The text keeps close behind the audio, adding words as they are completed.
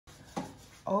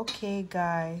Okay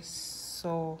guys,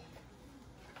 so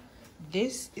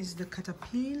this is the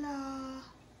caterpillar.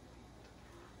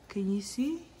 Can you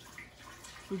see?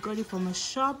 We got it from a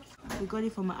shop. We got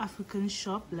it from an African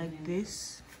shop like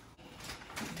this.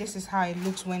 This is how it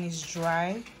looks when it's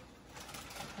dry.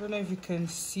 I don't know if you can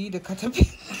see the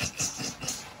caterpillar.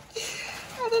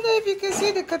 I don't know if you can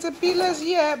see the caterpillars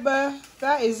yet, but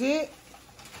that is it.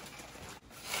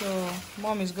 So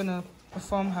mom is gonna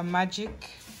perform her magic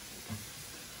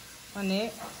on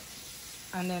it,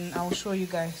 and then I'll show you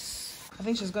guys. I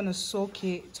think she's gonna soak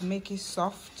it to make it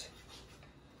soft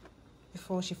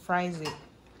before she fries it,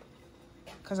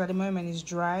 because at the moment it's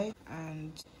dry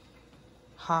and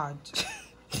hard. It's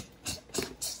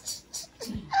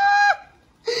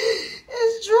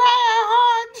dry and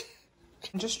hard.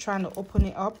 I'm just trying to open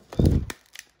it up, and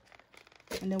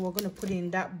then we're gonna put it in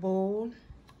that bowl,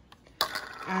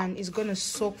 and it's gonna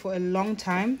soak for a long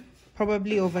time,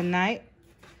 probably overnight,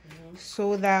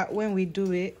 so that when we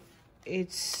do it,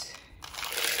 it's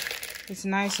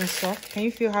nice and soft. Can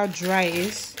you feel how dry it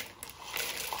is?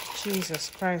 Jesus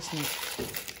Christ, mate.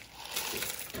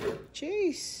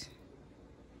 Jeez.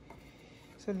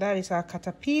 So that is our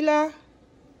caterpillar.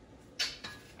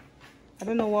 I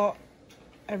don't know what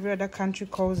every other country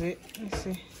calls it. Let's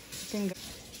see. I think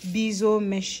Bizo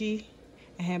Meshi.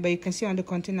 But you can see on the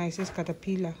container it says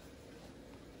caterpillar.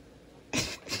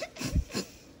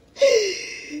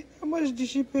 How much did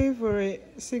she pay for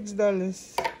it?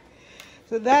 $6.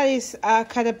 So that is our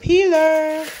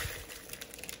caterpillar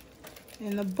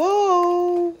in a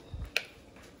bowl.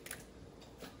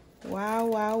 Wow,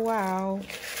 wow, wow.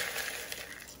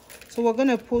 So we're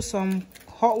gonna put some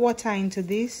hot water into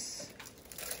this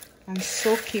and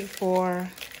soak it for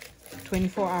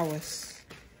 24 hours.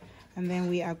 And then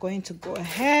we are going to go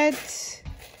ahead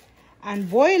and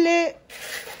boil it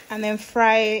and then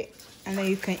fry it, and then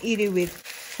you can eat it with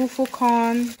fufu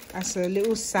corn as a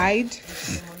little side.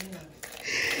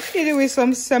 Eat it with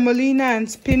some semolina and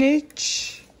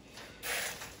spinach.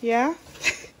 Yeah.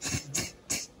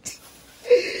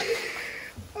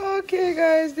 Okay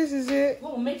guys, this is it.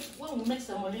 We'll make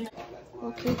semolina.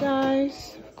 Okay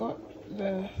guys, I've got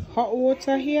the hot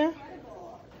water here.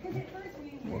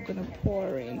 We're gonna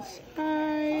pour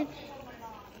inside.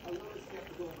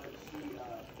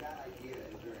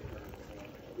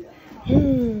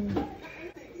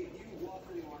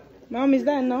 Mom, is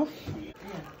that enough? Yeah.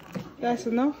 That's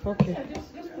enough? Okay. Yeah,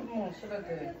 just put more so that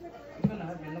you're gonna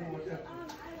have enough water.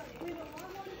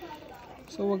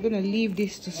 So we're gonna leave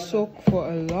this to soak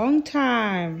for a long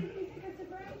time.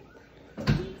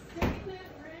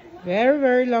 Very,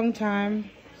 very long time.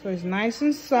 So it's nice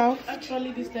and soft.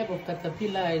 Actually, this type of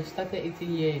caterpillar I started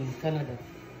eating here in Canada.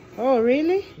 Oh,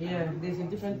 really? Yeah, there's a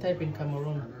different type in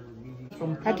Cameroon.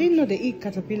 I didn't know they eat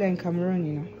caterpillar in Cameroon,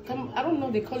 you know. I don't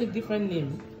know, they call it different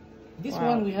name. This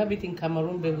one, we have it in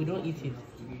Cameroon, but we don't eat it.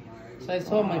 So I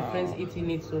saw my friends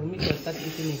eating it, so me too, I started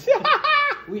eating it.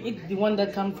 We eat the one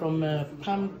that comes from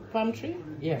palm tree.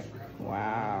 Yeah.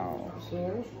 Wow.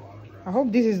 So I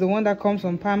hope this is the one that comes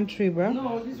from palm tree, bro.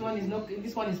 no, this one is not.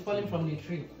 This one is falling from the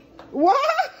tree. What?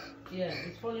 Yeah,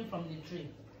 it's falling from the tree.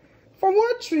 From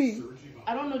what tree?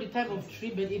 I don't know the type of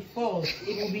tree, but it falls.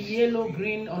 It will be yellow,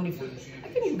 green on the foot. I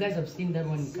think you guys have seen that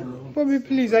one in Cameroon. For me,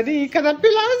 please. I didn't eat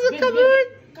caterpillars in Cameroon.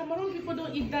 Cameroon people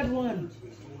don't eat that one.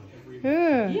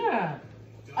 Yeah. Yeah.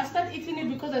 I started eating it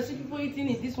because I see people eating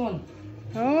it. This one.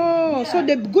 Oh, yeah. So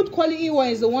the good quality one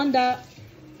is the one that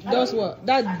does what?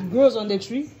 That grows on the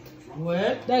tree?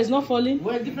 Well, that is not falling?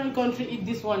 Well, different country eat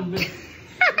this one. But, you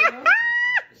know?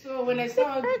 So when I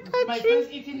saw my friends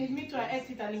eating it, me too, I ate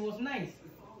it and it was nice.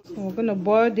 So we're going to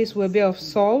boil this with a bit of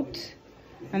salt.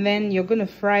 And then you're going to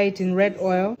fry it in red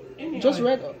oil. Just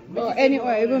red oil. Or any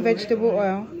oil, even vegetable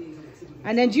oil.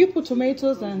 And then do you put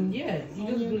tomatoes and... Yeah, you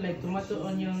just do like tomato,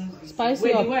 onions. Spice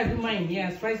it up? The way I do mine,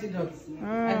 yeah, spice it up.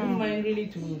 I do mine really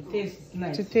to taste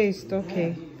nice. To taste, okay.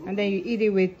 Yeah. And then you eat it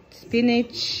with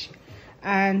spinach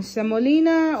and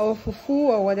semolina or fufu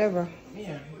or whatever.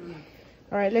 Yeah.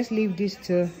 All right, let's leave this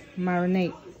to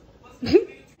marinate.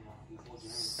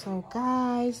 So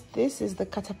guys, this is the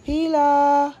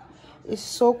caterpillar. It's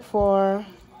soaked for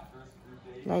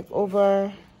like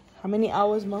over how many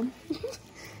hours, Mom?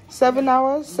 7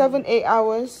 hours, 7, 8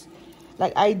 hours.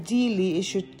 Like ideally it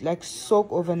should like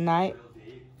soak overnight,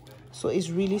 so it's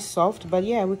really soft. But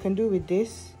yeah, we can do with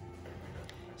this.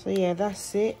 So yeah,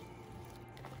 that's it.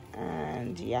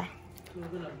 And yeah,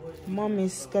 Mom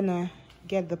is gonna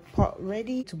get the pot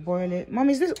ready to boil it. Mom,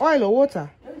 is this oil or water?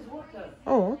 That is water.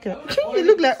 Oh, okay. It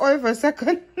looked like oil for a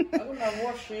second. I'm gonna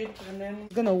wash it and then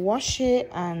gonna wash it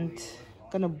and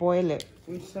gonna boil it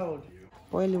with salt.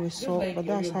 Boil it with Just salt, like but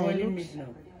that's you're how it boiling looks. meat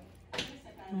now.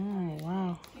 Oh,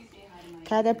 wow.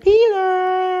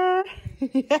 Caterpillar!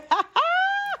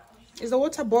 Is the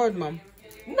water boiled, Mom?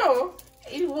 No,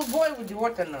 it will boil with the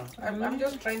water now. I'm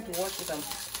just trying to wash it and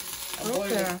boil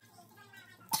it.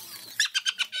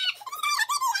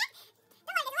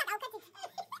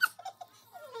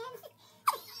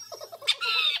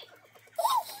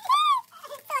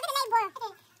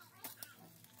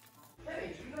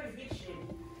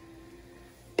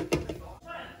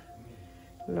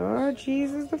 Lord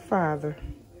Jesus the Father.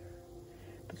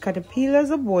 The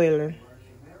caterpillars are boiling.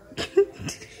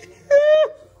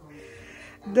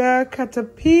 The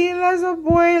caterpillars are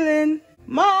boiling.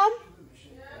 Mom,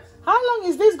 how long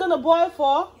is this gonna boil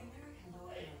for?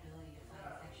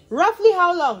 Roughly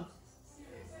how long?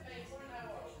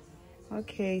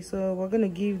 Okay, so we're gonna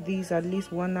give these at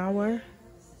least 1 hour.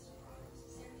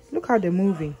 Look how they're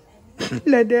moving.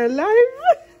 Like they're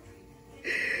alive.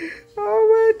 Oh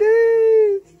my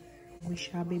days. We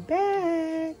shall be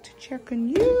back to check on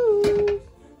you.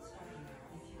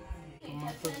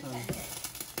 Tomatoes and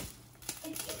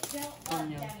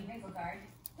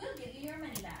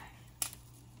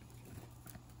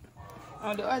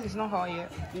Oh, the oil is not hot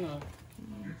yet. no.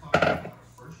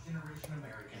 First generation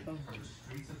American from the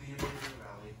streets of the Interior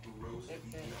Valley who rose to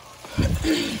be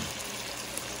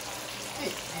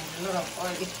A lot of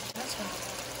oil. That's fine.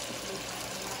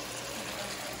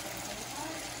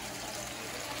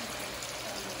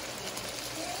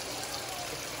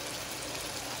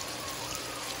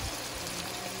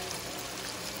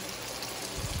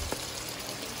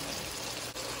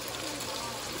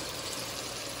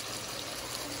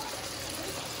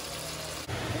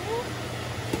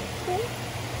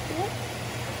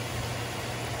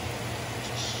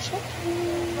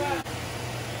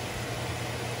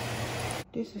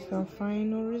 This is our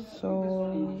final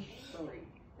result.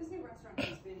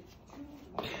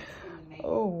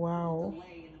 Oh wow.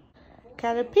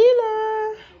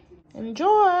 Caterpillar!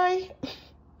 Enjoy!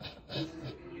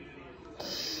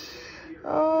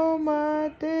 Oh my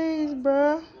days,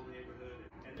 bruh.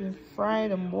 Been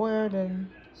fried and boiled and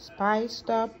spiced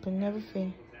up and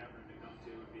everything.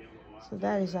 So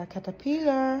that is our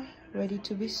caterpillar ready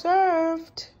to be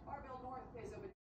served.